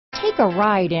Take a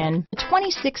ride in the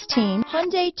 2016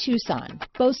 Hyundai Tucson.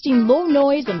 Boasting low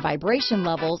noise and vibration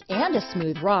levels and a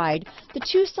smooth ride, the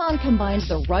Tucson combines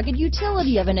the rugged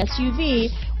utility of an SUV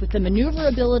with the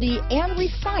maneuverability and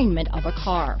refinement of a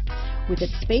car. With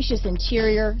its spacious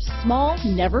interior, small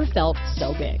never felt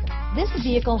so big. This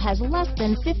vehicle has less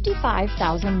than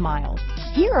 55,000 miles.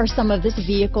 Here are some of this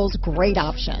vehicle's great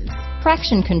options: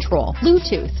 traction control,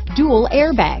 Bluetooth, dual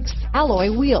airbags,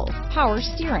 alloy wheels, power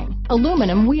steering,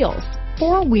 aluminum wheels,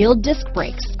 four-wheel disc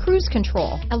brakes, cruise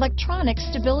control, electronic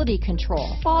stability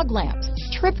control, fog lamps,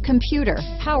 trip computer,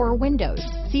 power windows,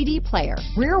 CD player,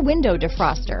 rear window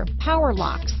defroster, power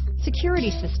locks,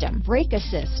 security system, brake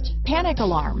assist, panic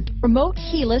alarm, remote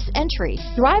keyless entry.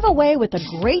 Drive away with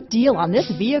a great deal on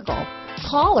this vehicle.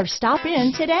 Call or stop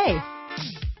in today.